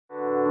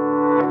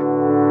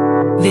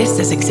This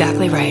is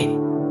exactly right.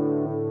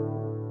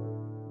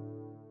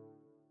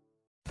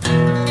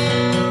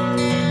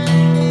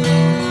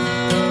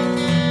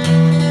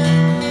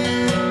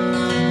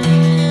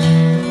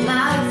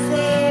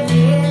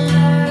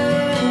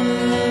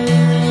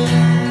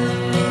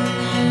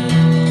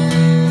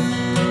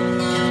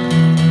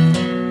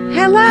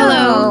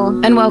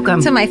 Hello, and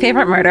welcome to My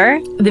Favorite Murder,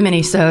 the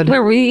Minisode,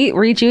 where we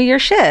read you your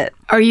shit.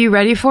 Are you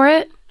ready for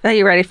it? Are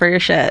you ready for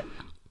your shit?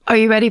 Are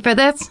you ready for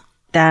this?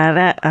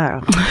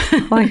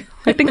 Well,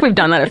 I think we've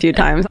done that a few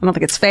times. I don't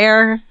think it's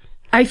fair.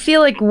 I feel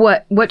like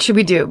what should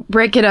we do?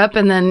 Break it up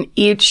and then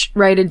each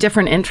write a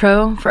different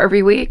intro for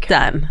every week?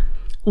 Done.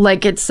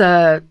 Like it's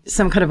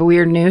some kind of a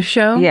weird news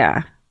show?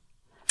 Yeah.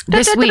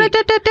 This week,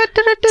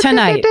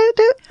 tonight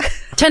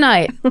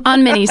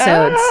on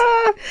Minisodes.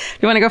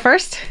 You want to go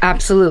first?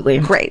 Absolutely.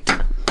 Great.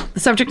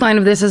 The subject line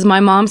of this is My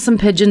Mom, Some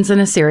Pigeons,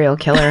 and a Serial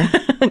Killer.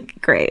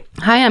 Great.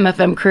 Hi,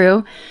 MFM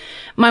crew.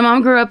 My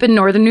mom grew up in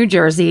northern New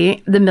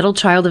Jersey, the middle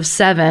child of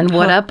 7.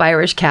 What up,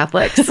 Irish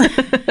Catholics?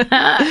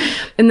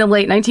 In the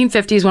late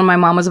 1950s, when my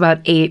mom was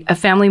about 8, a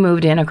family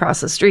moved in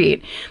across the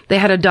street. They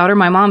had a daughter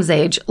my mom's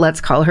age.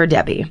 Let's call her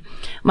Debbie.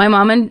 My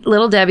mom and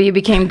little Debbie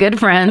became good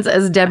friends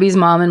as Debbie's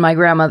mom and my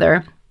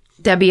grandmother.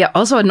 Debbie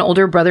also had an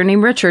older brother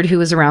named Richard who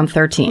was around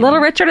 13. Little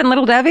Richard and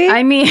little Debbie?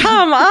 I mean,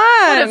 come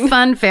on. What a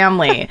fun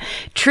family.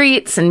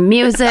 Treats and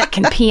music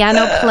and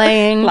piano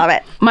playing. Love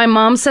it. My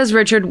mom says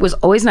Richard was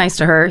always nice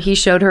to her. He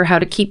showed her how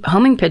to keep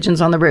homing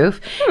pigeons on the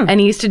roof. And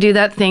he used to do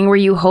that thing where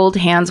you hold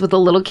hands with a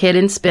little kid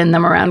and spin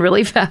them around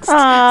really fast.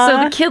 Aww.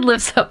 So the kid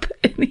lifts up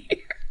in the air.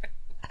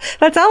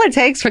 That's all it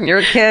takes when you're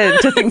a kid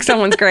to think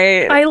someone's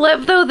great. I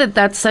love, though, that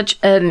that's such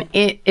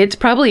it's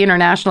probably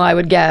international, I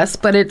would guess,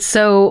 but it's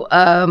so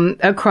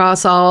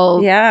across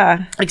all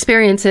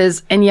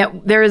experiences, and yet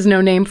there is no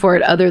name for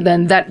it other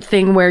than that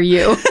thing where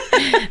you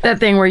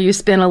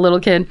spin a little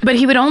kid. But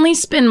he would only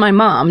spin my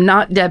mom,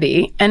 not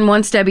Debbie. And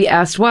once Debbie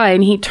asked why,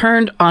 and he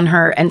turned on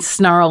her and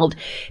snarled,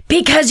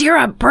 "Because you're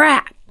a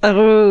brat."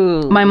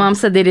 Oh. My mom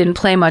said they didn't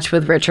play much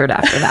with Richard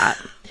after that.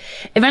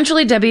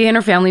 Eventually, Debbie and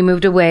her family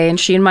moved away, and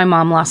she and my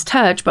mom lost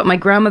touch, but my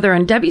grandmother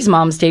and Debbie's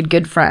mom stayed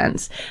good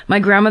friends. My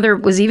grandmother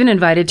was even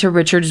invited to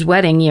Richard's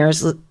wedding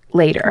years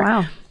later.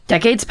 Wow.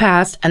 Decades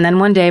passed, and then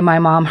one day my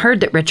mom heard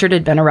that Richard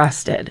had been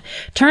arrested.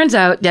 Turns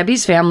out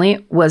Debbie's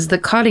family was the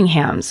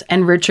Cottinghams,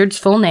 and Richard's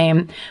full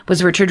name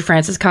was Richard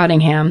Francis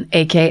Cottingham,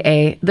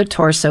 a.k.a. the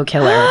Torso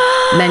Killer,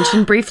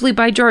 mentioned briefly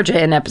by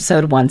Georgia in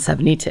episode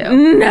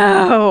 172.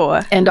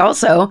 No! And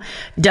also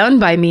done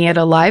by me at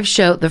a live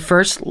show, the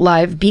first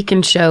live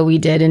Beacon show we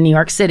did in New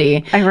York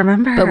City. I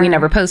remember. But we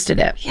never posted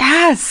it.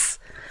 Yes!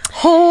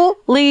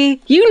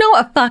 Holy, you know,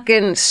 a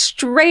fucking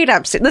straight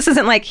up, this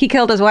isn't like he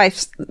killed his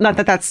wife, not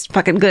that that's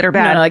fucking good or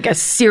bad. No, like a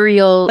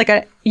serial,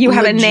 like you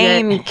have legit,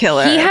 a name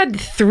killer. He had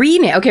 3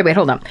 names. Okay, wait,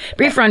 hold on.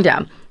 Brief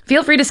rundown.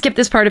 Feel free to skip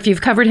this part if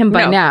you've covered him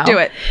by now. Do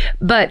it.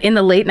 But in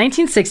the late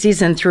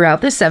 1960s and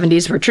throughout the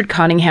 70s, Richard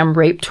Cottingham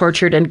raped,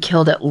 tortured, and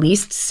killed at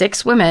least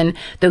 6 women,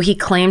 though he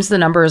claims the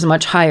number is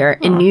much higher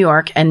in New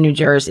York and New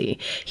Jersey.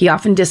 He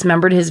often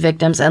dismembered his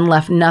victims and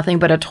left nothing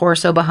but a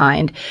torso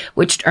behind,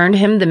 which earned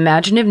him the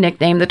imaginative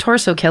nickname the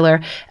Torso Killer,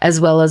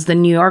 as well as the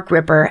New York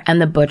Ripper and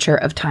the Butcher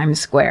of Times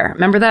Square.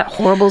 Remember that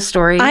horrible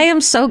story? I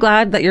am so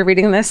glad that you're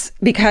reading this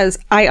because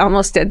I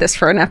almost did this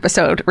for an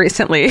episode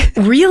recently.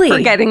 Really?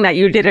 Forgetting that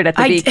you did it at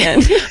the Beacon.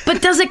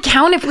 But does it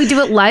count if we do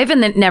it live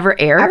and it never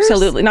airs?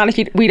 Absolutely. Not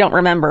if we don't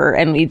remember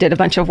and we did a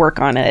bunch of work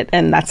on it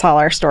and that's all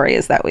our story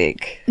is that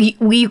week.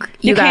 You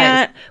guys,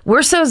 can't.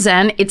 We're so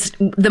zen. It's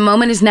the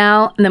moment is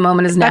now and the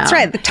moment is now. That's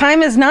right. The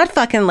time is not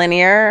fucking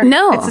linear.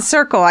 No. It's a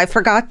circle. I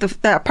forgot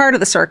the part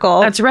of the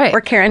circle. That's right. Where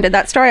Karen did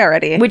that story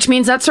already. Which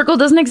means that circle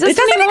doesn't exist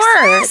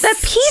anymore. Exist. That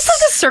piece of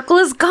the circle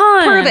is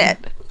gone. Prove it.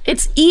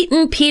 It's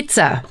eaten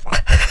pizza.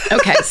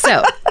 Okay,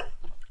 so...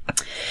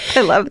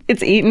 I love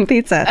it's eaten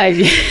pizza. I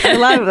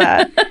love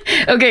that.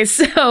 Okay.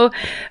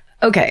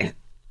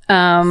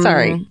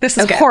 Sorry, this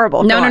is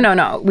horrible. No.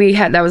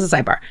 That was a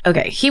sidebar.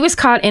 Okay, he was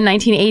caught in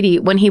 1980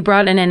 when he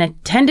brought in an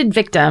intended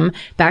victim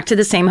back to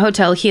the same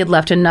hotel he had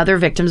left another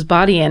victim's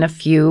body in a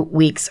few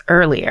weeks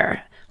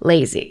earlier.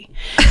 Lazy.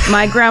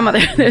 My grandmother,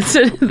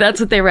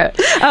 that's what they wrote.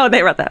 Oh,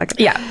 they wrote that.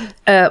 Okay.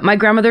 Yeah. My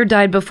grandmother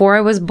died before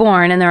I was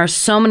born, and there are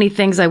so many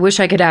things I wish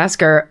I could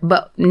ask her,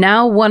 but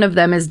now one of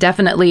them is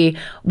definitely,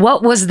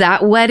 what was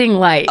that wedding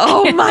like?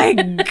 Oh my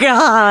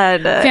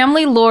God.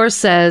 Family lore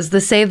says the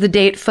save the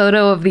date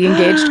photo of the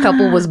engaged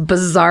couple was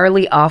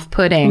bizarrely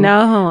off-putting.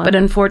 No. But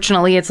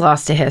unfortunately, it's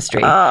lost to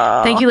history.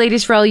 Oh. Thank you,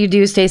 ladies, for all you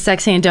do. Stay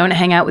sexy and don't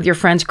hang out with your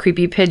friend's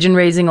creepy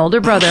pigeon-raising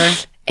older brother,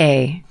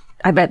 A.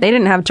 I bet they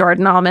didn't have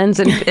Jordan almonds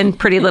and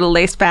pretty little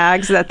lace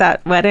bags at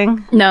that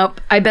wedding. Nope.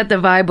 I bet the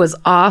vibe was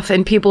off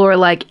and people were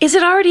like, is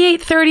it already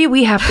 8:30?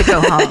 We have to go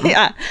home.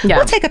 Yeah.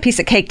 We'll take a piece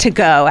of cake to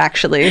go,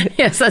 actually.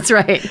 Yes, that's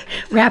right.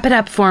 Wrap it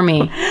up for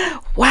me.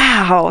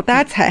 Wow.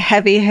 That's a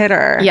heavy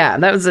hitter. Yeah,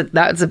 that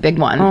was a big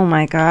one. Oh,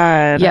 my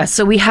God. Yeah,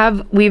 so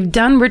we've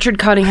done Richard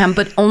Cottingham,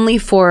 but only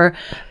for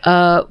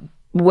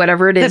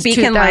whatever it is,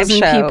 Beacon Live 2,000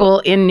 show, people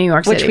in New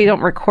York City. Which we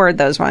don't record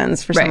those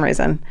ones for some Right.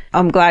 reason.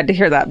 I'm glad to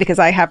hear that because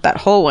I have that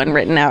whole one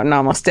written out and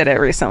almost did it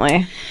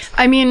recently.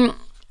 I mean,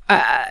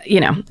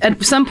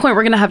 at some point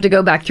we're going to have to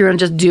go back through and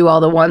just do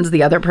all the ones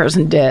the other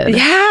person did.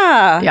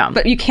 Yeah.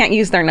 But you can't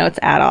use their notes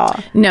at all.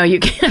 No, you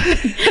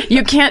can't.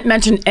 You can't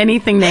mention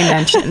anything they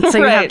mentioned. So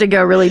you have to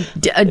go really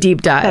a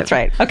deep dive. That's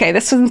right. Okay,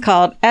 this one's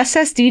called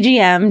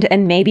SSDGM'd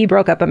and Maybe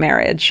Broke Up a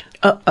Marriage.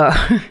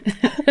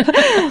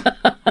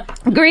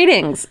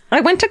 Greetings. I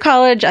went to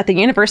college at the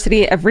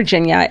University of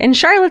Virginia in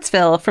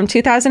Charlottesville from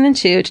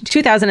 2002 to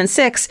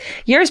 2006,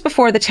 years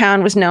before the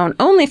town was known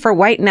only for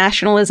white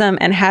nationalism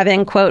and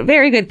having, quote,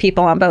 very good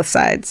people on both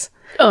sides.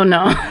 Oh,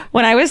 no.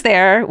 When I was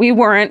there, we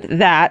weren't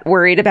that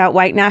worried about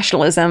white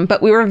nationalism,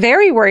 but we were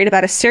very worried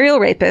about a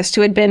serial rapist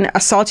who had been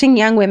assaulting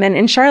young women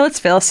in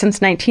Charlottesville since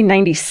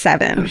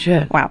 1997. Oh,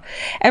 shit. Wow.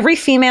 Every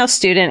female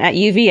student at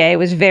UVA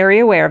was very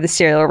aware of the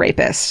serial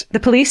rapist. The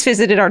police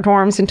visited our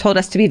dorms and told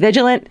us to be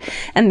vigilant,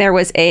 and there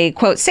was a,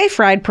 quote, safe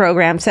ride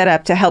program set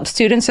up to help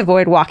students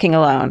avoid walking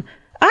alone.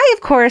 I,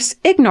 of course,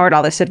 ignored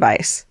all this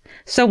advice.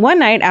 So one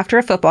night after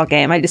a football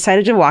game, I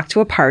decided to walk to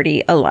a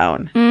party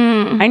alone.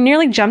 I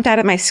nearly jumped out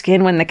of my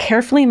skin when the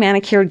carefully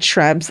manicured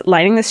shrubs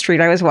lining the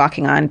street I was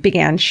walking on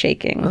began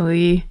shaking.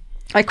 Oy.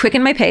 I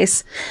quickened my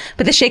pace,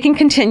 but the shaking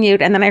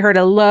continued, and then I heard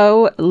a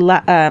low,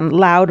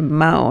 loud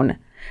moan.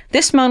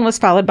 This moan was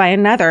followed by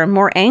another,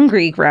 more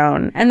angry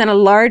groan, and then a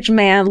large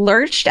man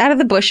lurched out of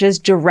the bushes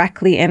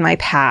directly in my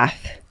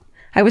path.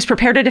 I was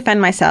prepared to defend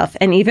myself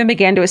and even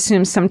began to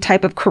assume some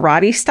type of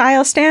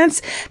karate-style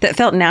stance that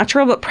felt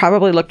natural but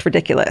probably looked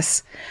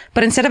ridiculous.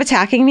 But instead of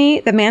attacking me,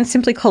 the man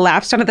simply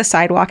collapsed onto the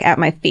sidewalk at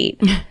my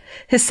feet.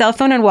 His cell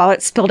phone and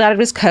wallet spilled out of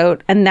his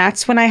coat, and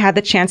that's when I had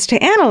the chance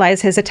to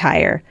analyze his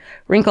attire.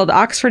 Wrinkled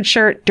Oxford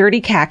shirt,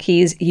 dirty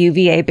khakis,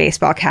 UVA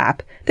baseball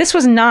cap. This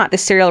was not the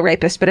serial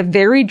rapist, but a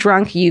very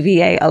drunk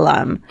UVA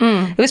alum.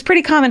 It was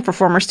pretty common for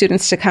former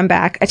students to come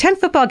back, attend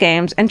football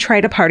games, and try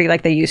to party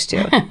like they used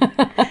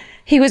to.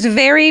 He was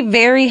very,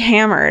 very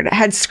hammered,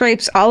 had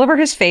scrapes all over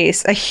his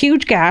face, a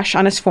huge gash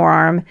on his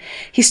forearm.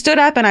 He stood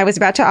up and I was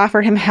about to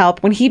offer him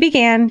help when he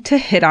began to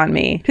hit on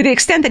me, to the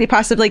extent that he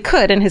possibly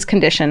could in his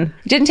condition.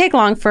 It didn't take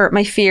long for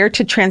my fear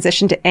to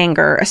transition to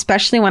anger,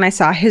 especially when I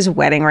saw his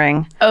wedding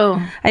ring.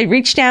 Oh. I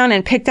reached down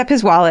and picked up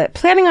his wallet,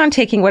 planning on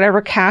taking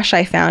whatever cash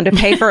I found to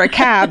pay for a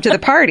cab to the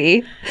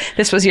party.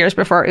 This was years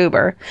before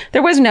Uber.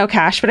 There was no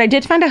cash, but I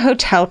did find a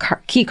hotel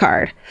key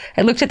card.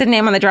 I looked at the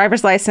name on the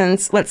driver's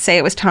license, let's say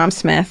it was Tom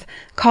Smith,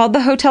 called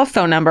the hotel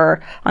phone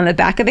number on the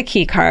back of the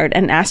key card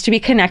and asked to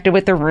be connected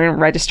with the room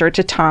registered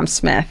to Tom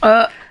Smith.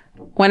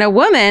 When a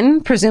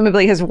woman,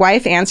 presumably his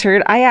wife,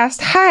 answered, I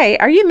asked, "Hi,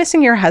 are you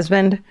missing your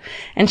husband?"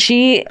 And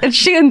she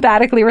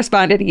emphatically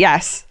responded,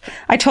 "Yes."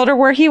 I told her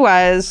where he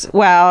was.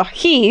 Well,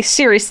 he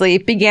seriously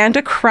began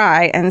to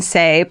cry and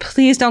say,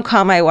 "Please don't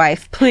call my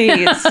wife,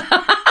 please."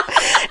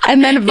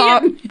 and then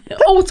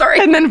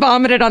and then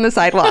vomited on the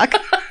sidewalk.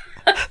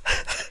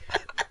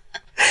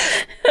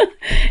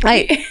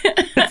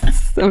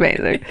 It's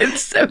amazing.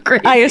 It's so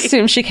crazy. I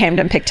assume she came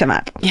and picked him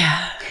up.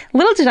 Yeah.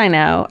 Little did I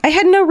know, I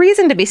had no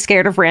reason to be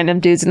scared of random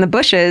dudes in the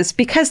bushes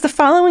because the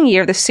following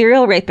year, the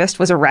serial rapist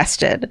was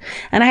arrested,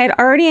 and I had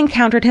already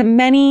encountered him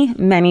many,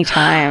 many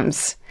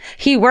times.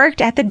 He worked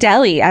at the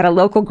deli at a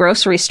local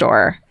grocery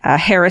store,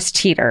 Harris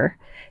Teeter.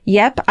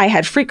 Yep, I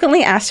had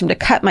frequently asked him to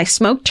cut my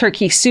smoked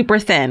turkey super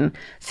thin.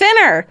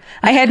 Thinner!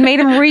 I had made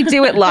him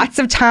redo it lots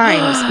of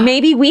times,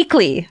 maybe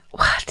weekly.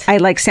 What? I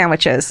like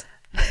sandwiches.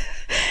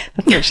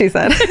 That's what she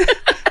said.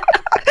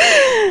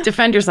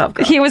 Defend yourself,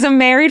 girl. He was a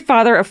married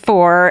father of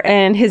 4,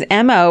 and his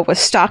MO was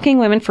stalking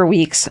women for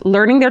weeks,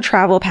 learning their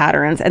travel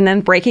patterns, and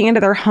then breaking into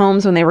their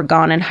homes when they were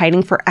gone and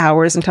hiding for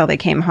hours until they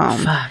came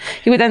home. Fuck.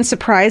 He would then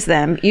surprise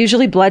them,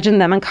 usually bludgeon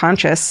them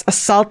unconscious,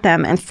 assault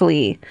them, and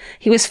flee.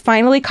 He was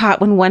finally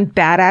caught when one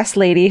badass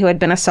lady who had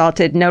been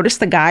assaulted noticed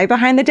the guy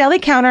behind the deli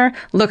counter,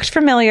 looked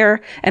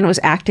familiar, and was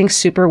acting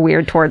super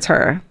weird towards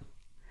her.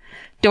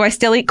 Do I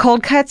still eat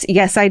cold cuts?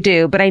 Yes, I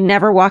do, but I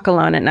never walk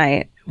alone at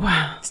night.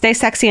 Wow. Stay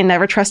sexy and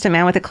never trust a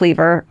man with a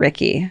cleaver,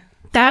 Ricky.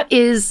 That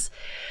is,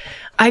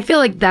 I feel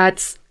like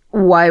that's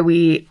why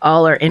we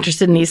all are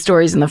interested in these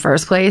stories in the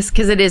first place,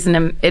 because it isn't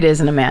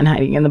a man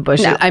hiding in the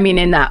bushes. No. I mean,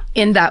 in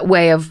that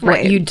way of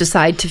what you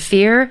decide to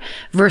fear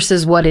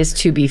versus what is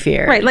to be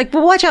feared. Right. Like,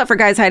 well, watch out for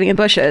guys hiding in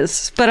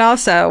bushes, but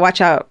also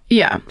watch out.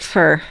 Yeah.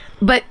 For.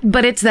 But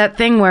it's that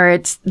thing where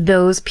it's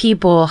those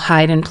people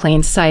hide in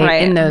plain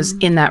sight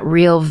in that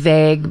real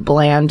vague,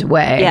 bland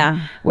way.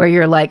 Yeah. Where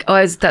you're like,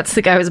 oh, that's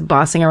the guy who was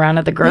bossing around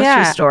at the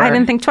grocery store. I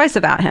didn't think twice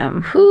about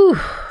him. Whew.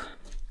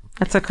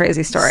 That's a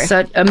crazy story.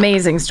 Such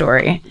amazing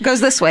story. It goes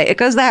this way. It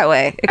goes that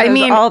way. It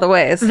goes all the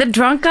ways. The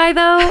drunk guy,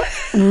 though,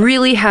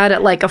 really had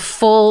a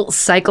full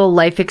cycle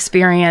life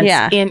experience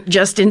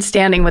in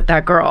standing with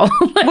that girl.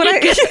 You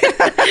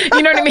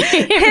know what I mean?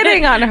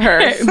 Hitting on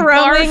her,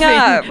 throwing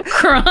barfing, up,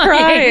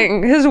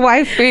 crying, his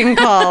wife being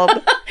called.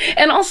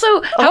 And also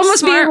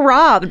almost being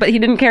robbed, but he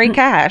didn't carry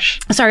cash.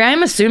 Sorry,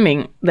 I'm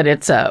assuming that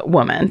it's a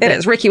woman. It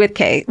is. Ricky with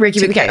K.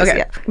 Ricky with K. Okay.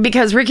 Yeah.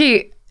 Because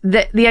Ricky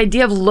the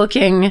idea of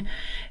looking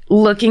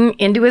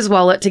into his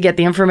wallet to get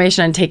the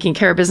information and taking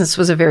care of business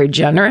was a very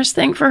generous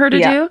thing for her to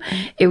do.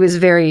 It was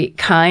very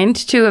kind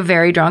to a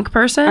very drunk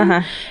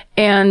person,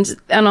 and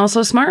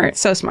also smart.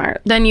 So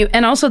smart. Then you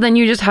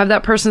just have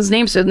that person's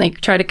name, so when they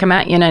try to come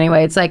at you in any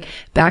way, it's like,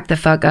 back the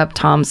fuck up,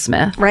 Tom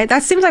Smith. Right?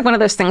 That seems like one of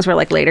those things where,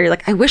 like, later you're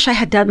like, I wish I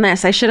had done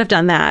this. I should have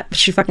done that. But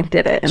she fucking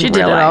did it. She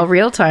did it all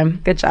real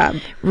time. Good job.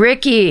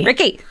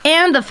 Ricky.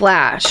 And the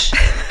Flash.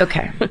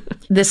 Okay.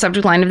 The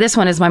subject line of this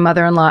one is, my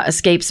mother-in-law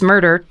escapes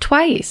murder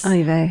twice.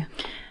 Oy vey.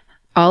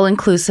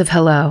 All-inclusive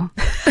hello.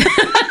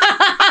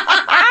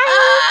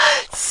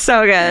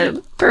 So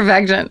good.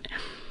 Perfection.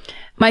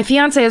 My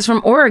fiance is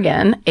from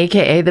Oregon,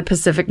 a.k.a. the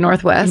Pacific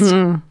Northwest,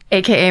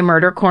 a.k.a.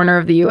 murder corner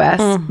of the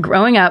U.S.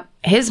 Growing up,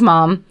 his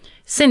mom,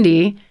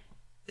 Cindy,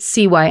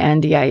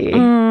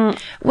 Cyndy.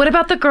 What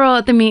about the girl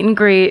at the meet and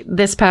greet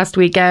this past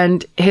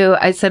weekend who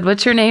I said,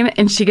 what's your name?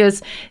 And she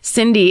goes,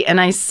 Cindy.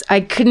 And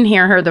I couldn't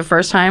hear her the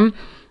first time.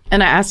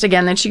 And I asked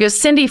again. Then she goes,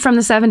 Cindy from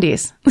the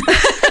 70s.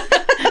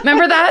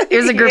 Remember that? It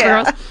was a group of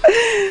girls.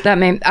 That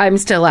made, I'm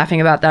still laughing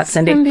about that,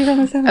 Cindy. Cindy from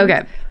the 70s.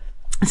 Okay.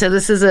 So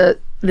this is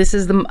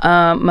the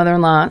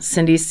mother-in-law,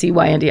 Cindy,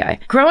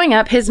 Cyndy. Growing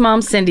up, his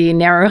mom, Cindy,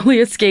 narrowly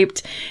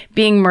escaped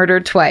being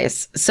murdered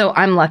twice. So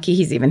I'm lucky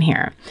he's even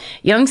here.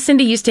 Young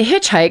Cindy used to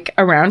hitchhike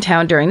around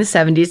town during the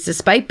 70s,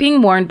 despite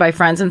being warned by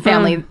friends and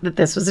family that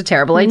this was a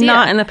terrible idea.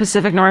 Not in the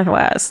Pacific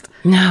Northwest.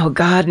 No,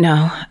 God,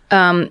 no.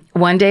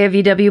 One day, a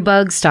VW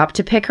bug stopped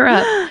to pick her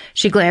up.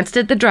 She glanced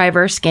at the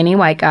driver, skinny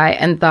white guy,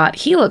 and thought,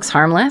 he looks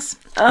harmless.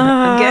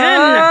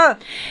 Again.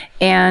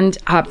 And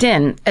hopped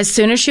in. As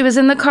soon as she was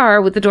in the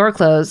car with the door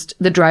closed,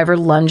 the driver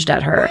lunged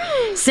at her.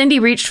 Cindy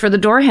reached for the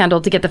door handle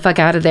to get the fuck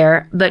out of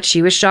there, but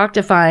she was shocked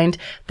to find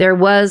there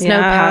was no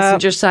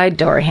passenger side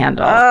door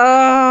handle.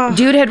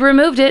 Dude had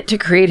removed it to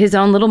create his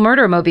own little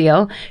murder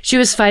mobile. She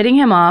was fighting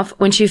him off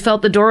when she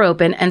felt the door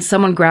open and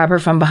someone grab her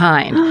from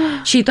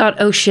behind. She thought,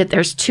 oh shit,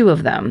 there's two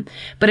of them.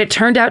 But it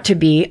turned out to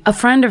be a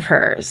friend of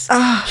hers.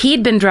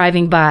 He'd been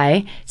driving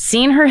by,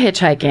 seen her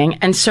hitchhiking,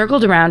 and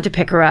circled around to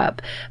pick her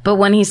up. But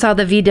when he saw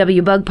the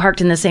VW bug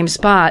parked in the same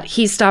spot,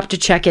 he stopped to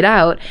check it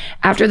out.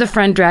 After the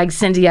friend dragged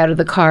Cindy out of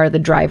the car, the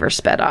driver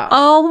sped off.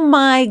 Oh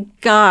my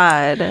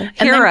God.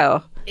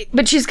 Hero.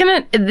 But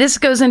this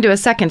goes into a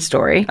second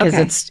story because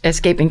it's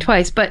escaping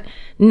twice, but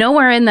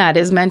nowhere in that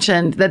is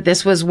mentioned that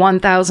this was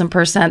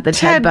 1000% the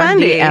Ted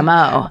Bundy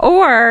MO.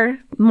 Or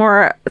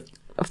more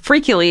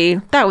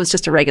freakily, that was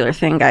just a regular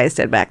thing guys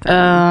did back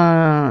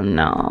then.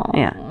 No.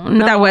 Yeah.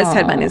 But that was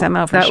Ted Bundy's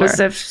MO for sure. That was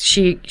if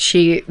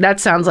she that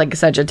sounds like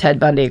such a Ted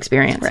Bundy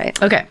experience.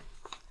 Right. Okay.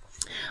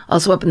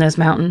 Also up in those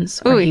mountains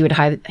where he would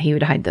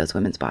hide those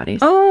women's bodies.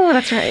 Oh,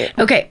 that's right.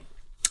 Okay.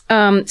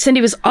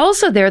 Cindy was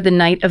also there the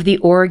night of the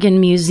Oregon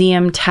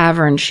Museum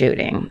Tavern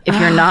shooting. If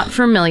you're not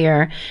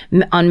familiar,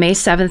 on May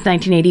 7th,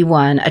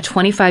 1981, a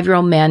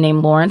 25-year-old man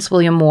named Lawrence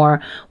William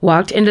Moore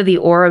walked into the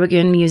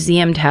Oregon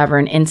Museum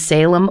Tavern in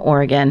Salem,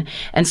 Oregon,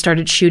 and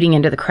started shooting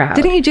into the crowd.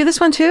 Didn't you do this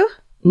one too?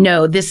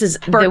 No, this is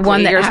Berkeley. The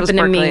one that Yours happened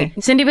to me.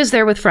 Cindy was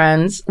there with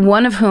friends,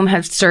 one of whom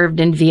had served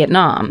in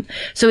Vietnam.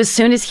 So as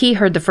soon as he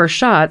heard the first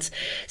shots,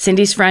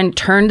 Cindy's friend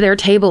turned their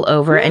table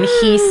over and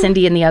he,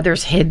 Cindy, and the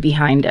others hid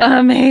behind it.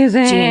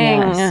 Amazing.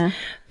 Genius.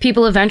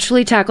 People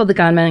eventually tackled the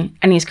gunman,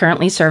 and he's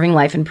currently serving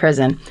life in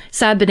prison.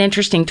 Sad but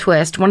interesting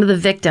twist. One of the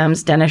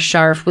victims, Dennis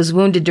Scharf, was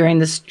wounded during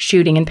this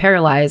shooting and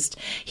paralyzed.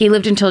 He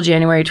lived until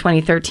January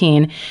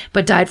 2013,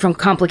 but died from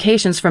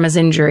complications from his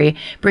injury,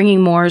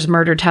 bringing Moore's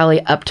murder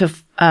tally up to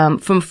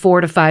from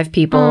 4 to 5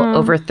 people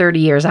over 30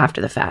 years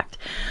after the fact.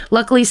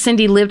 Luckily,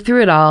 Cindy lived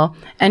through it all,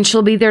 and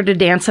she'll be there to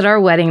dance at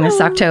our wedding this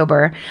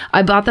October.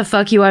 I bought the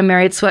Fuck You, I'm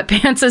Married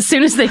sweatpants as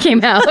soon as they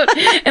came out,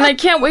 and I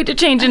can't wait to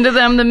change into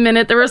them the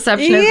minute the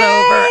reception is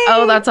over.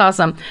 Oh, that's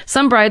awesome.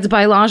 Some brides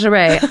buy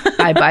lingerie.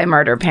 I buy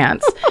murder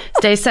pants.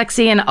 Stay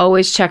sexy and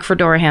always check for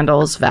door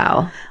handles,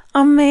 Val.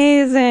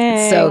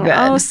 Amazing. So good.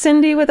 Oh,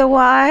 Cindy with a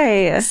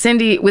Y.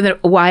 Cindy with a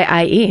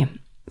Y-I-E.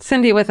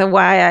 Cindy with a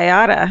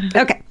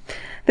Y-I-O-T-A. Okay.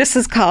 This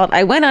is called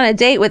I Went on a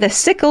Date with a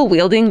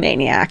Sickle-Wielding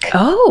Maniac.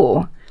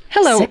 Oh.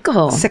 Hello.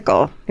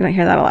 Sickle. You don't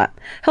hear that a lot.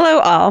 Hello,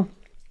 all.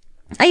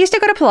 I used to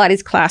go to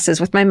Pilates classes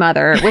with my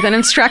mother with an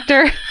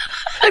instructor.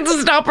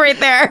 Let's stop right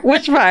there.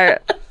 Which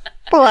part?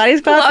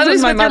 Pilates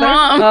classes with my mother? Your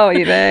mom. Oh,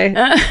 you may.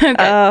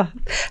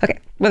 Okay.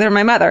 With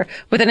my mother.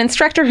 With an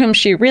instructor whom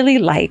she really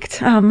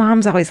liked. Oh,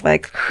 moms always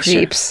like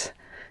creeps.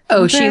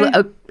 Oh,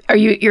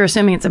 you're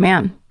assuming it's a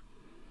man.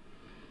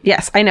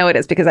 Yes, I know it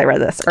is because I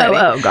read this already.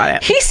 Oh, got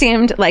it. He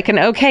seemed like an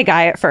okay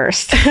guy at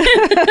first. A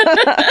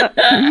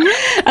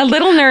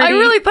little nerdy. I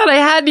really thought I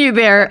had you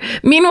there.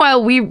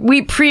 Meanwhile,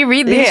 we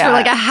pre-read these for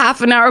like a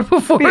half an hour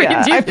before we do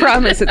I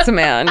promise it's a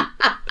man.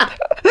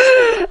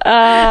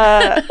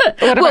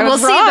 We'll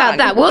see about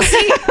that. We'll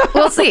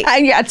see.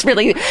 Yeah, it's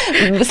really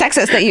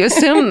sexist that you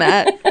assume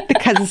that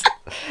because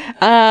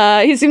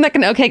he seemed like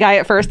an okay guy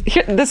at first.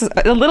 This is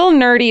a little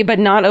nerdy, but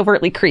not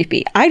overtly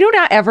creepy. I do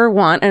not ever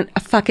want a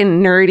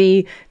fucking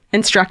nerdy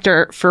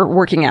instructor for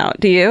working out.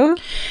 Do you?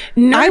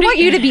 I want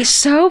you to be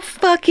so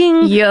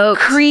fucking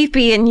yoked,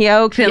 creepy and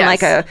yoked and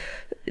like a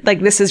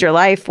like, this is your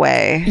life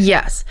way.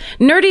 Yes.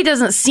 Nerdy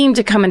doesn't seem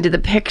to come into the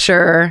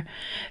picture.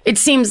 It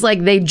seems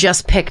like they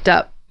just picked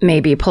up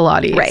maybe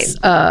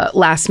Pilates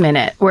last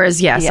minute.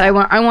 Whereas, yes, I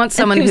want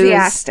someone who's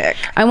enthusiastic.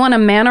 I want a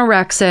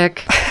manorexic.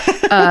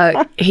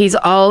 He's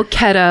all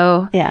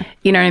keto. Yeah.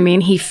 You know what I mean?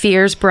 He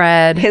fears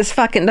bread.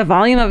 The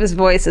volume of his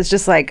voice is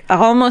just like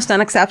almost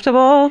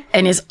unacceptable.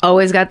 And he's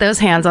always got those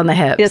hands on the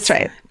hips.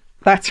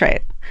 That's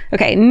right.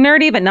 Okay,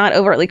 nerdy, but not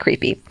overtly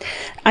creepy.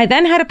 I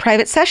then had a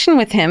private session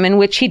with him in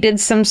which he did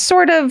some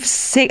sort of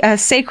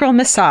sacral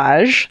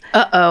massage.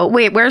 Uh-oh.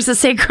 Wait, where's the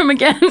sacrum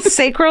again?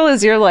 Sacral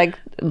is your, like,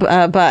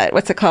 butt.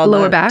 What's it called?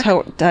 Lower back?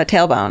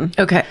 Tailbone.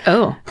 Okay.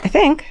 Oh. I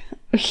think.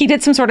 He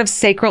did some sort of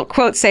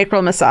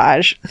sacral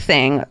massage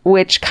thing,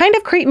 which kind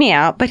of creeped me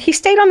out, but he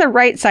stayed on the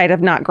right side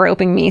of not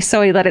groping me,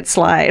 so he let it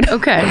slide.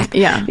 Okay.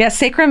 Yeah. Yeah,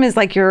 sacrum is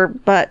like your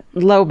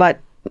low butt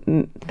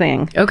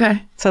thing.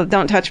 Okay. So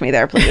don't touch me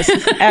there, please.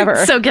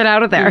 Ever. So get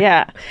out of there.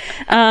 Yeah.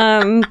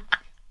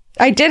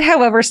 I did,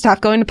 however,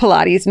 stop going to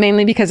Pilates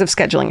mainly because of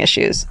scheduling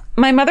issues.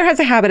 My mother has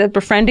a habit of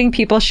befriending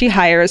people she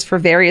hires for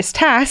various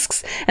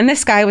tasks, and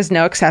this guy was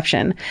no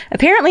exception.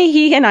 Apparently,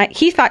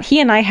 he thought he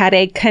and I had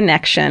a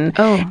connection,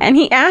 and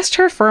he asked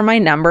her for my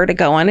number to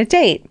go on a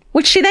date,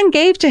 which she then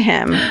gave to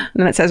him.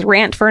 And it says,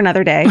 rant for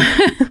another day.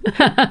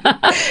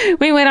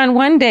 We went on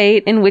one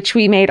date in which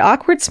we made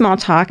awkward small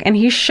talk, and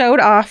he showed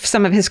off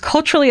some of his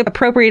culturally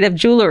appropriative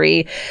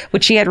jewelry,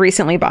 which he had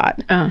recently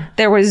bought.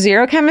 There was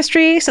zero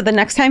chemistry, so the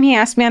next time he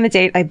asked me on a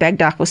date, I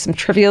begged off with some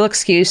trivial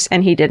excuse,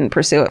 and he didn't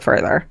pursue it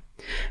further.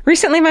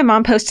 Recently, my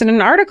mom posted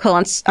an article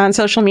on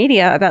social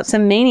media about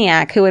some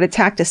maniac who had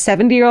attacked a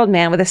 70-year-old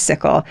man with a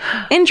sickle,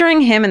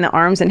 injuring him in the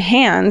arms and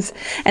hands,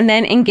 and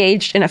then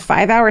engaged in a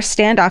 5-hour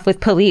standoff with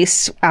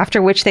police,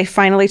 after which they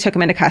finally took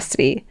him into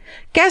custody.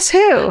 Guess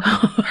who?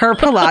 Her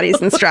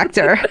Pilates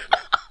instructor.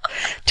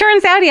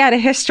 Turns out he had a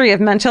history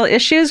of mental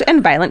issues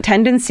and violent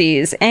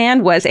tendencies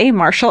and was a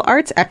martial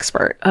arts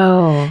expert.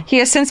 Oh. He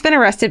has since been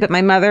arrested, but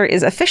my mother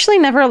is officially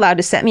never allowed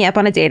to set me up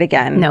on a date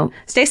again. No.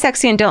 Stay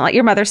sexy and don't let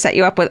your mother set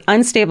you up with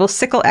unstable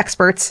sickle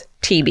experts,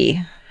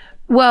 TB.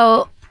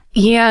 Well,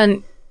 yeah,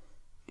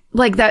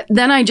 like that.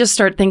 Then I just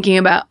start thinking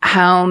about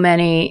how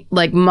many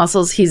like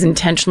muscles he's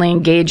intentionally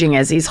engaging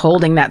as he's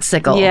holding that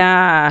sickle.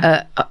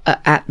 Yeah.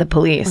 At the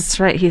police. That's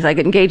right. He's like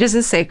engages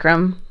his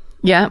sacrum.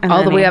 Yeah, and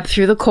all the way up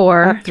through the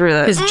core.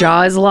 His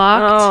jaw is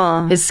locked.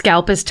 Oh. His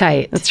scalp is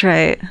tight. That's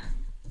right.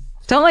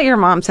 Don't let your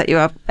mom set you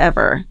up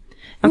ever.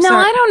 I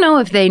don't know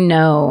if they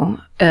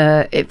know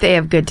if they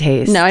have good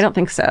taste. No, I don't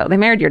think so. They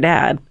married your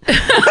dad. Boom,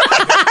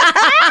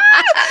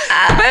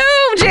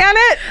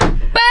 Janet.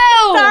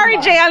 Boom. Sorry,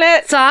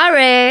 Janet.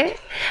 Sorry.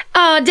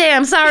 Oh,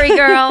 damn. Sorry,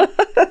 girl.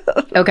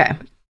 Okay.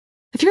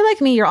 If you're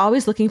like me, you're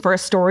always looking for a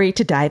story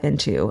to dive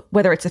into.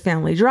 Whether it's a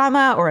family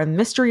drama or a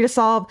mystery to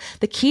solve,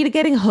 the key to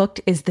getting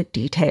hooked is the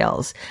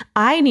details.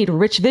 I need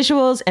rich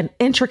visuals and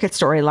intricate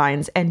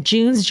storylines, and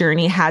June's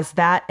Journey has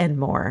that and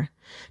more.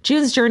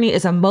 June's Journey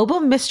is a mobile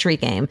mystery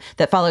game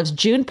that follows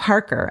June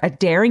Parker, a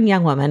daring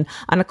young woman,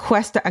 on a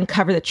quest to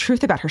uncover the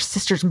truth about her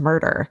sister's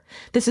murder.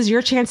 This is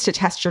your chance to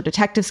test your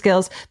detective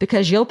skills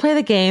because you'll play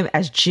the game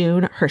as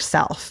June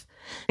herself.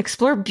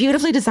 Explore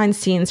beautifully designed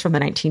scenes from the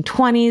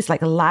 1920s,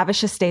 like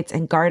lavish estates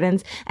and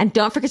gardens, and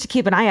don't forget to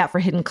keep an eye out for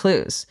hidden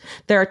clues.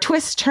 There are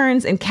twists,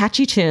 turns, and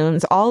catchy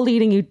tunes, all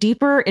leading you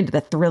deeper into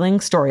the thrilling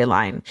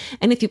storyline.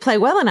 And if you play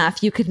well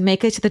enough, you could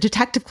make it to the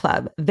Detective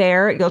Club.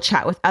 There, you'll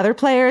chat with other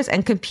players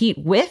and compete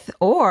with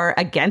or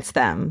against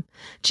them.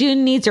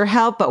 June needs your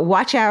help, but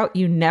watch out,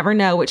 you never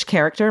know which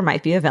character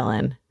might be a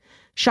villain.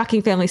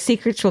 Shocking family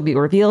secrets will be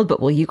revealed,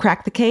 but will you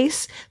crack the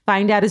case?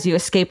 Find out as you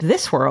escape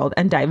this world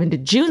and dive into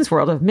June's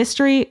world of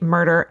mystery,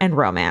 murder, and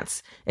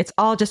romance. It's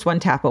all just one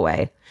tap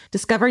away.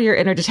 Discover your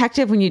inner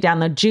detective when you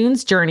download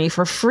June's Journey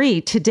for free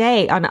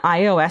today on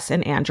iOS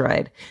and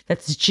Android.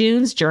 That's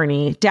June's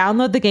Journey.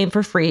 Download the game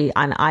for free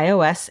on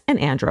iOS and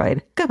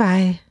Android.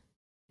 Goodbye.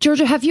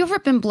 Georgia, have you ever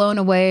been blown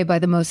away by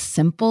the most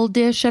simple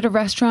dish at a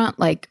restaurant,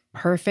 like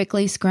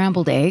perfectly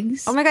scrambled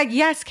eggs? Oh my God,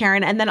 yes,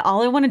 Karen. And then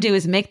all I want to do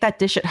is make that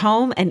dish at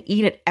home and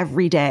eat it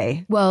every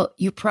day. Well,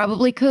 you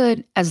probably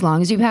could, as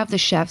long as you have the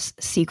chef's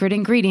secret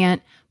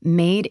ingredient,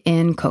 Made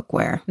in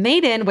cookware.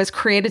 Made in was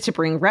created to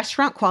bring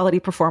restaurant quality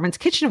performance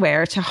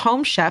kitchenware to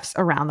home chefs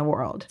around the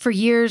world. For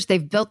years,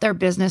 they've built their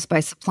business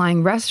by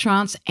supplying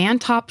restaurants and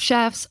top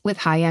chefs with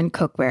high-end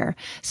cookware.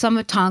 Some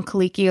of Tom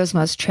Colicchio's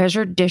most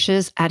treasured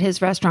dishes at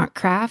his restaurant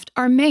Craft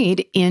are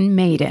made in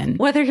Made in.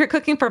 Whether you're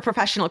cooking for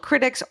professional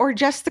critics or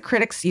just the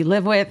critics you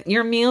live with,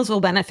 your meals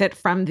will benefit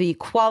from the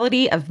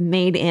quality of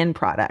Made in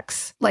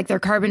products. Like their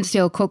carbon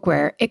steel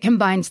cookware, it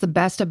combines the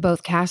best of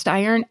both cast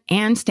iron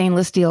and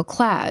stainless steel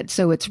clad,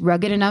 so it's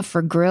rugged enough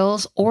for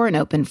grills or an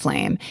open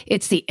flame.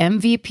 It's the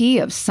MVP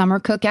of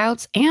summer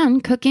cookouts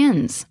and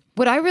cook-ins.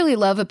 What I really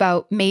love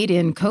about Made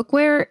in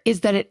Cookware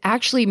is that it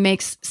actually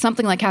makes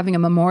something like having a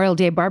Memorial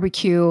Day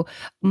barbecue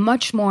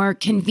much more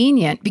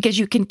convenient because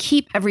you can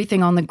keep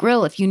everything on the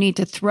grill. If you need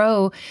to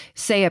throw,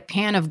 say, a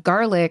pan of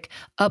garlic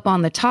up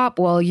on the top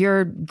while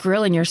you're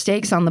grilling your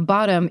steaks on the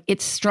bottom,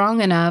 it's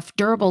strong enough,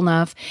 durable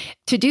enough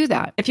to do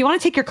that. If you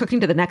want to take your cooking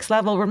to the next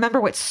level, remember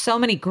what so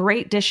many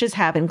great dishes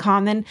have in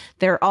common.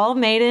 They're all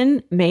made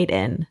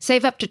in.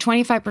 Save up to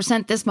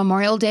 25% this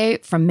Memorial Day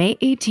from May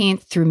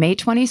 18th through May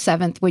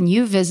 27th when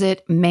you visit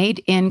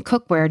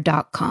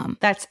madeincookware.com.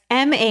 That's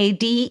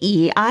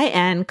MADEIN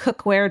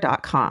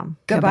cookware.com.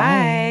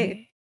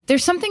 Goodbye.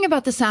 There's something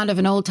about the sound of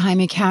an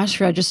old-timey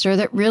cash register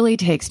that really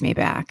takes me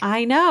back.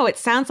 I know. It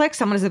sounds like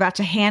someone is about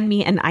to hand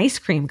me an ice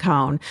cream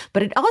cone,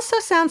 but it also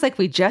sounds like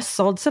we just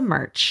sold some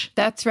merch.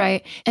 That's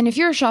right. And if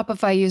you're a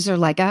Shopify user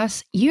like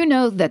us, you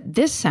know that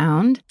this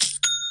sound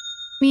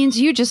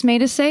means you just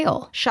made a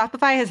sale.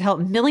 Shopify has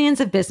helped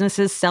millions of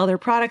businesses sell their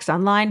products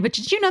online, but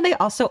did you know they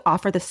also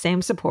offer the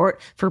same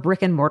support for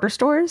brick and mortar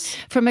stores?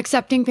 From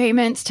accepting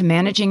payments to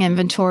managing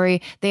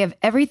inventory, they have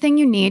everything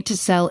you need to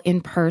sell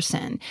in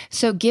person.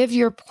 So give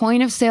your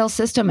point of sale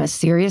system a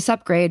serious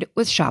upgrade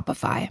with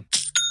Shopify.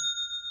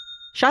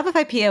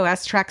 Shopify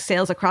POS tracks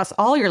sales across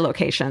all your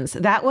locations.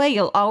 That way,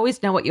 you'll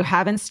always know what you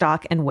have in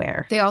stock and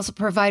where. They also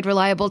provide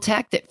reliable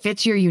tech that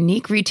fits your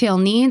unique retail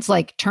needs,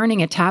 like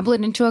turning a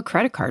tablet into a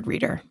credit card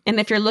reader. And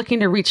if you're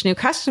looking to reach new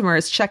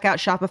customers, check out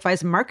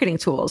Shopify's marketing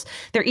tools.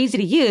 They're easy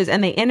to use,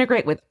 and they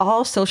integrate with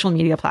all social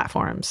media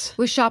platforms.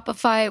 With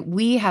Shopify,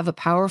 we have a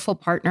powerful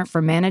partner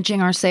for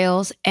managing our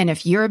sales. And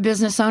if you're a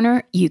business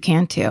owner, you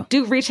can too.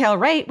 Do retail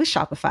right with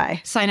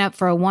Shopify. Sign up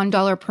for a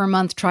 $1 per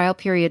month trial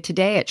period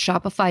today at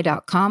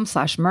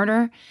shopify.com/murder.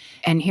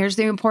 And here's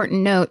the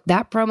important note,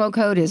 that promo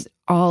code is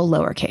all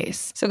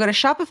lowercase. So go to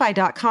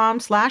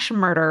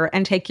shopify.com/murder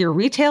and take your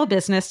retail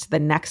business to the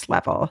next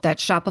level.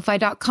 That's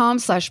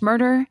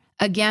shopify.com/murder.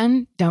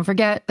 Again, don't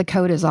forget, the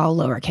code is all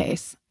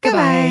lowercase.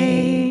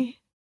 Goodbye.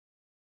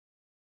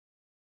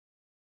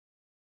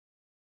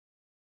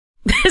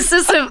 This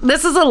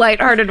is a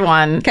lighthearted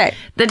one. Okay.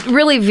 That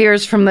really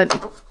veers from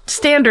the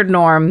standard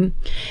norm.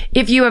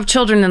 If you have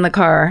children in the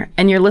car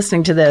and you're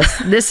listening to this,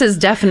 this is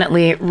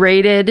definitely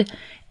rated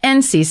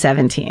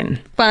NC-17.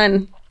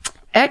 Fun.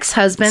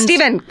 Ex-husband.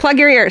 Steven, plug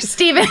your ears.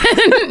 Steven,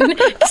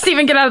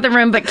 get out of the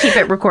room, but keep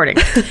it recording.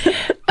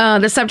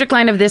 The subject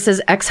line of this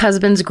is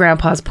ex-husband's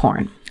grandpa's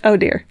porn. Oh,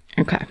 dear.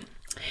 Okay.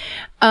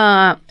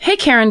 Hey,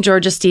 Karen,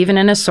 Georgia, Steven,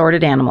 and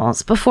assorted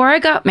animals. Before I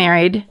got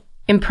married,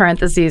 in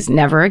parentheses,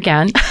 never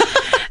again,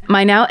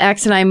 my now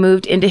ex and I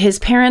moved into his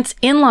parents'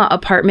 in-law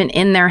apartment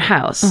in their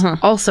house.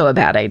 Also a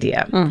bad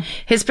idea.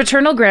 His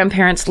paternal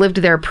grandparents lived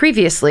there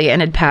previously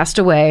and had passed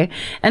away,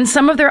 and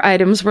some of their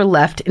items were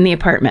left in the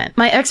apartment.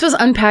 My ex was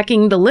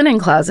unpacking the linen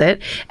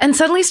closet and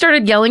suddenly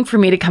started yelling for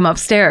me to come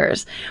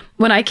upstairs.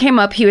 When I came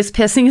up, he was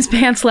pissing his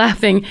pants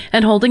laughing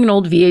and holding an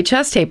old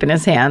VHS tape in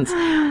his hands.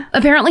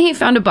 Apparently, he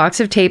found a box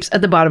of tapes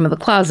at the bottom of the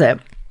closet.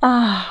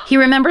 He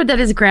remembered that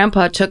his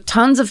grandpa took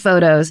tons of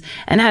photos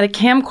and had a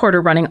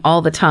camcorder running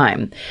all the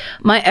time.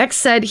 My ex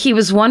said he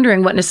was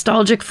wondering what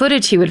nostalgic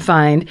footage he would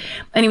find,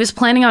 and he was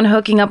planning on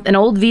hooking up an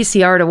old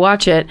VCR to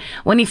watch it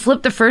when he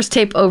flipped the first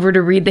tape over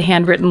to read the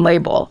handwritten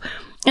label.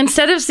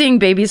 Instead of seeing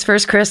Baby's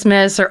First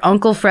Christmas or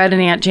Uncle Fred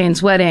and Aunt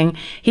Jane's Wedding,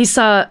 he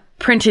saw,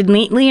 printed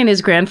neatly in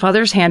his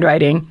grandfather's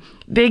handwriting,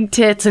 big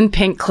tits and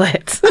pink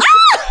clits.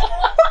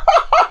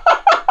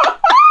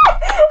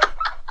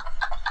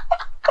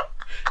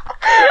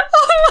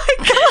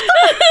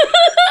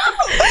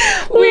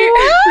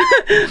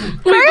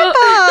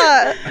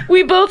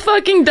 We both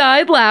fucking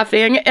died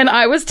laughing, and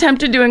I was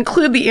tempted to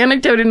include the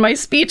anecdote in my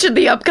speech at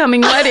the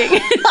upcoming wedding.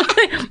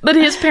 But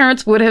his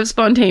parents would have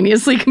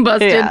spontaneously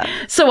combusted,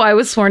 so I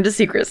was sworn to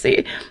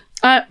secrecy.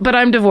 But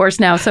I'm divorced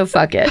now, so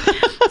fuck it.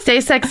 Stay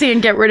sexy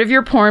and get rid of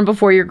your porn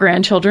before your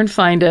grandchildren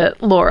find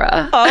it,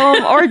 Laura.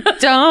 Or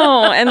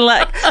don't. And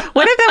like,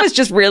 what if that was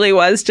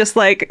just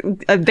like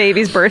a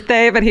baby's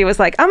birthday, but he was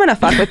like, I'm gonna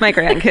fuck with my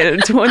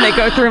grandkids when they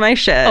go through my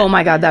shit. Oh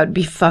my God, that would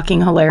be fucking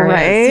hilarious.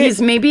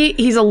 Right?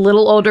 He's a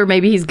little older,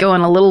 maybe he's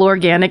going a little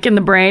organic in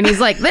the brain. He's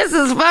like, this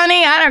is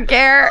funny, I don't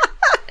care.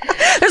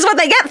 This is what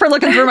they get for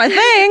looking through my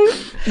thing.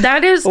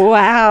 That is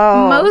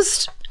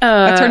most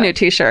that's her new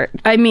t-shirt.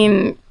 I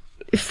mean,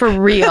 for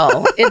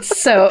real. It's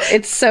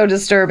so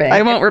disturbing.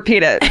 I won't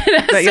repeat it,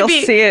 but you'll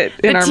see it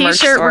in our merch store. The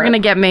t-shirt we're going to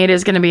get made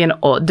is going to be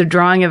the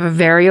drawing of a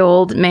very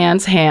old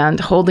man's hand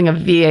holding a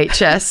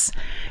VHS.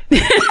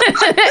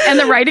 And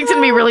the writing's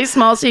going to be really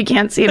small so you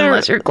can't see it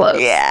unless you're close.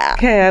 Yeah.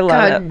 Okay, I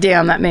love it. God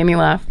damn, that made me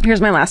laugh. Here's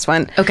my last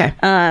one. Okay.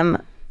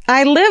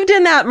 I lived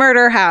in that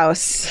murder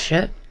house.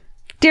 Shit.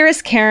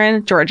 Dearest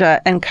Karen, Georgia,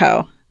 and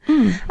co.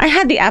 I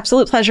had the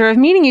absolute pleasure of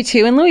meeting you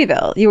two in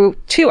Louisville. You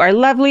two are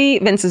lovely.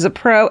 Vince is a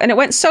pro, and it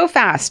went so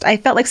fast. I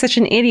felt like such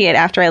an idiot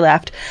after I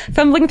left,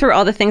 fumbling through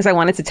all the things I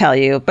wanted to tell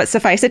you. But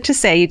suffice it to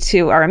say, you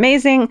two are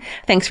amazing.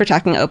 Thanks for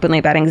talking openly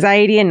about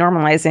anxiety and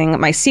normalizing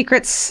my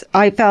secrets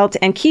I felt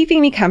and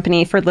keeping me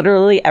company for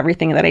literally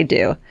everything that I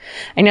do.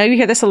 I know you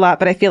hear this a lot,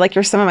 but I feel like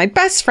you're some of my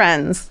best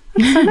friends.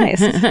 So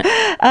nice.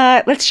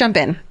 Let's jump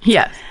in.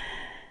 Yes.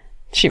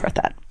 She wrote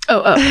that.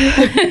 Oh.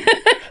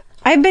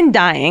 I've been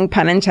dying,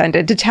 pun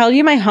intended, to tell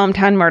you my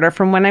hometown murder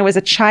from when I was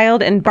a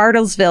child in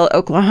Bartlesville,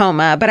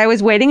 Oklahoma, but I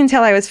was waiting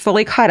until I was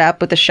fully caught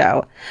up with the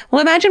show. Well,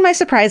 imagine my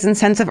surprise and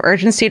sense of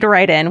urgency to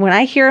write in when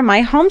I hear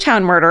my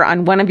hometown murder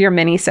on one of your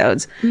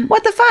minisodes.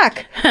 What the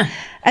fuck?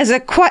 As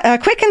a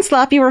quick and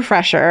sloppy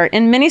refresher,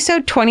 in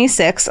Minisode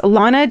 26,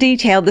 Lana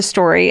detailed the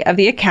story of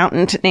the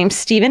accountant named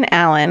Steve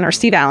Allen,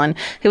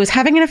 who was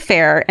having an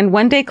affair and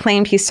one day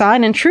claimed he saw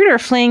an intruder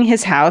fleeing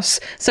his house,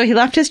 so he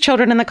left his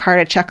children in the car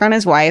to check on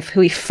his wife,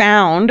 who he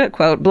found,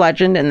 quote,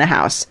 bludgeoned in the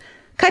house.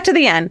 Cut to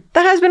the end.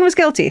 The husband was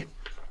guilty.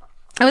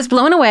 I was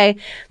blown away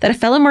that a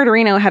fellow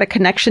murderino had a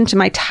connection to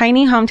my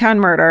tiny hometown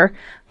murder.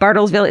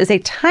 Bartlesville is a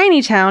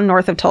tiny town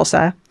north of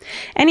Tulsa.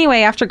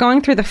 Anyway, after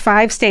going through the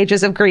 5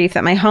 stages of grief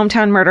that my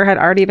hometown murder had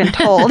already been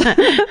told,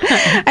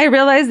 I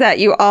realized that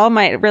you all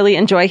might really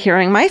enjoy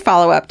hearing my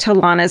follow-up to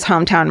Lana's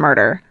hometown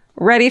murder.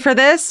 Ready for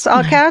this?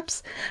 All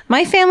caps.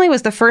 My family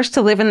was the first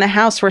to live in the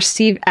house where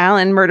Steve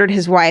Allen murdered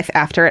his wife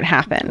after it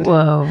happened.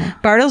 Whoa.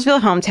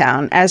 Bartlesville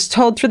hometown, as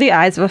told through the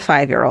eyes of a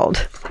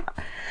 5-year-old.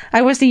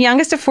 I was the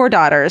youngest of 4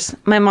 daughters.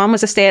 My mom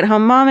was a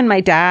stay-at-home mom, and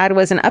my dad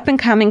was an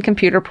up-and-coming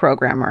computer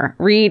programmer.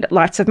 Read,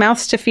 lots of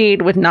mouths to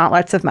feed with not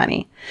lots of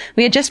money.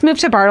 We had just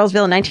moved to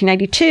Bartlesville in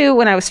 1992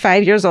 when I was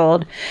 5 years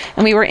old,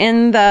 and we were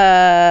in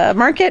the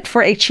market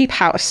for a cheap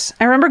house.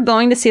 I remember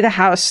going to see the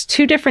house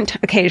 2 different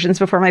occasions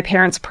before my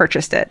parents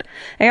purchased it.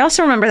 I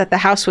also remember that the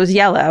house was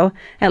yellow,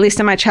 at least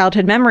in my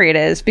childhood memory it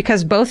is,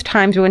 because both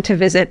times we went to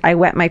visit, I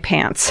wet my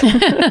pants.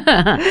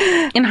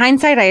 In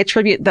hindsight, I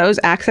attribute those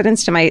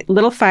accidents to my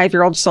little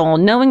 5-year-old soul,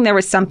 knowing there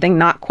was something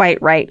not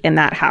quite right in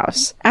that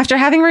house. After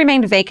having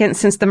remained vacant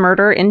since the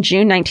murder in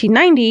June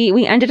 1990,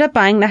 we ended up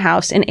buying the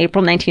house in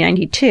April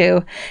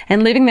 1992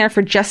 and living there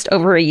for just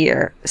over a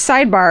year.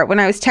 Sidebar, when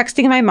I was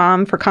texting my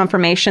mom for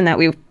confirmation that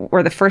we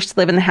were the first to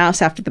live in the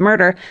house after the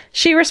murder,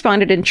 she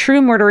responded in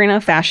true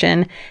murderino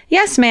fashion,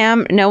 "Yes,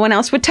 ma'am, no one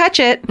else would touch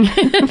it."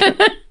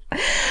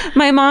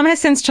 My mom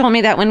has since told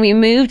me that when we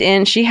moved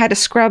in, she had to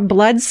scrub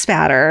blood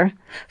spatter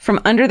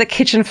from under the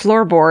kitchen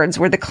floorboards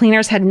where the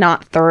cleaners had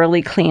not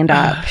thoroughly cleaned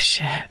up. Oh,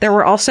 shit. There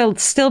were also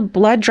still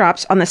blood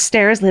drops on the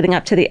stairs leading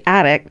up to the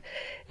attic.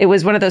 It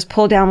was one of those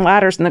pull-down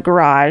ladders in the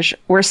garage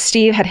where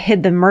Steve had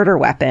hid the murder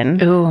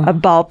weapon, Ooh. a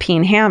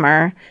ball-peen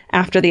hammer,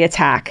 after the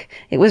attack.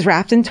 It was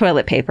wrapped in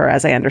toilet paper,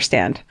 as I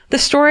understand. The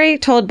story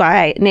told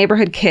by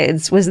neighborhood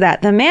kids was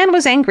that the man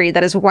was angry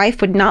that his wife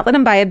would not let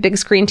him buy a big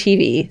screen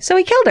TV, so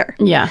he killed her.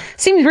 Yeah.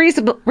 Seemed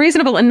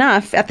reasonable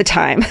enough at the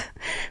time.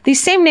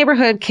 These same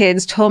neighborhood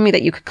kids told me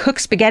that you could cook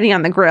spaghetti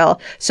on the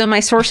grill, so my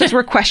sources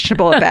were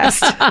questionable at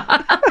best.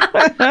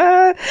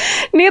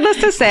 Needless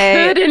to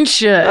say... Could and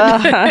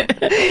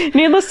should.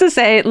 Needless to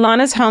say,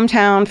 Lana's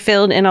hometown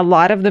filled in a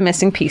lot of the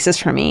missing pieces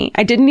for me.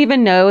 I didn't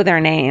even know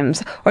their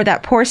names, or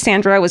that poor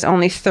Sandra was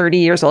only 30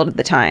 years old at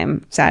the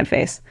time. Sad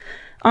face.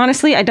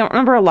 Honestly, I don't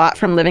remember a lot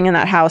from living in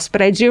that house,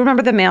 but I do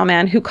remember the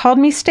mailman who called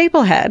me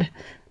Staplehead.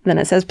 Then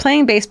it says,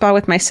 playing baseball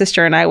with my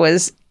sister and I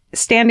was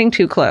standing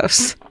too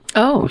close.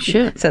 Oh,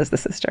 shoot. Says the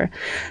sister.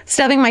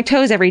 Stubbing my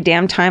toes every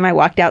damn time I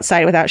walked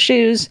outside without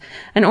shoes.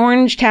 An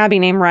orange tabby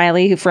named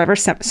Riley who forever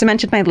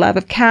cemented my love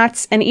of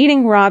cats, and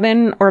eating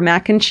Robin or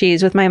mac and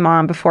cheese with my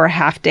mom before a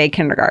half-day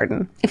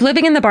kindergarten. If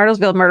living in the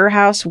Bartlesville murder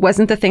house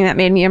wasn't the thing that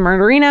made me a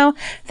murderino,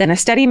 then a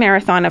steady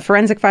marathon of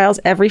forensic files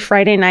every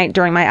Friday night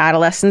during my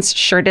adolescence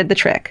sure did the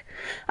trick.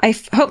 I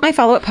hope my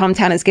follow-up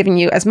hometown has given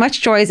you as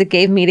much joy as it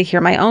gave me to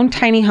hear my own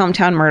tiny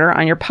hometown murder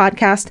on your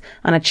podcast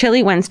on a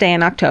chilly Wednesday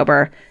in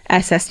October.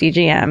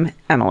 SSDGM,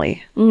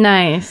 Emily.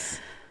 Nice.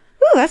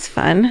 Ooh, that's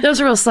fun. That was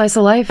a real slice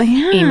of life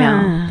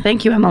email.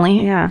 Thank you,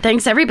 Emily. Yeah.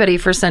 Thanks, everybody,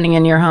 for sending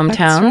in your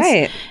hometowns. That's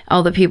right.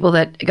 All the people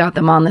that got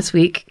them on this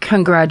week.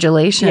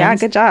 Congratulations. Yeah,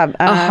 good job.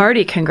 A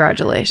hearty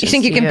congratulations. You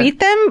think you can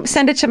beat them?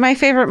 Send it to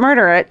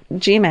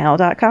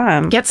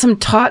myfavoriteMurder@gmail.com. Get some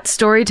taut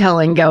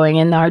storytelling going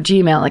in our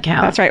Gmail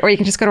account. That's right. Or you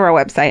can just go to our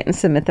website and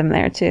submit them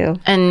there, too.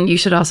 And you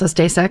should also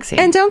stay sexy.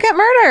 And don't get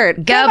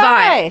murdered.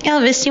 Goodbye.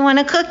 Elvis, you want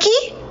a cookie?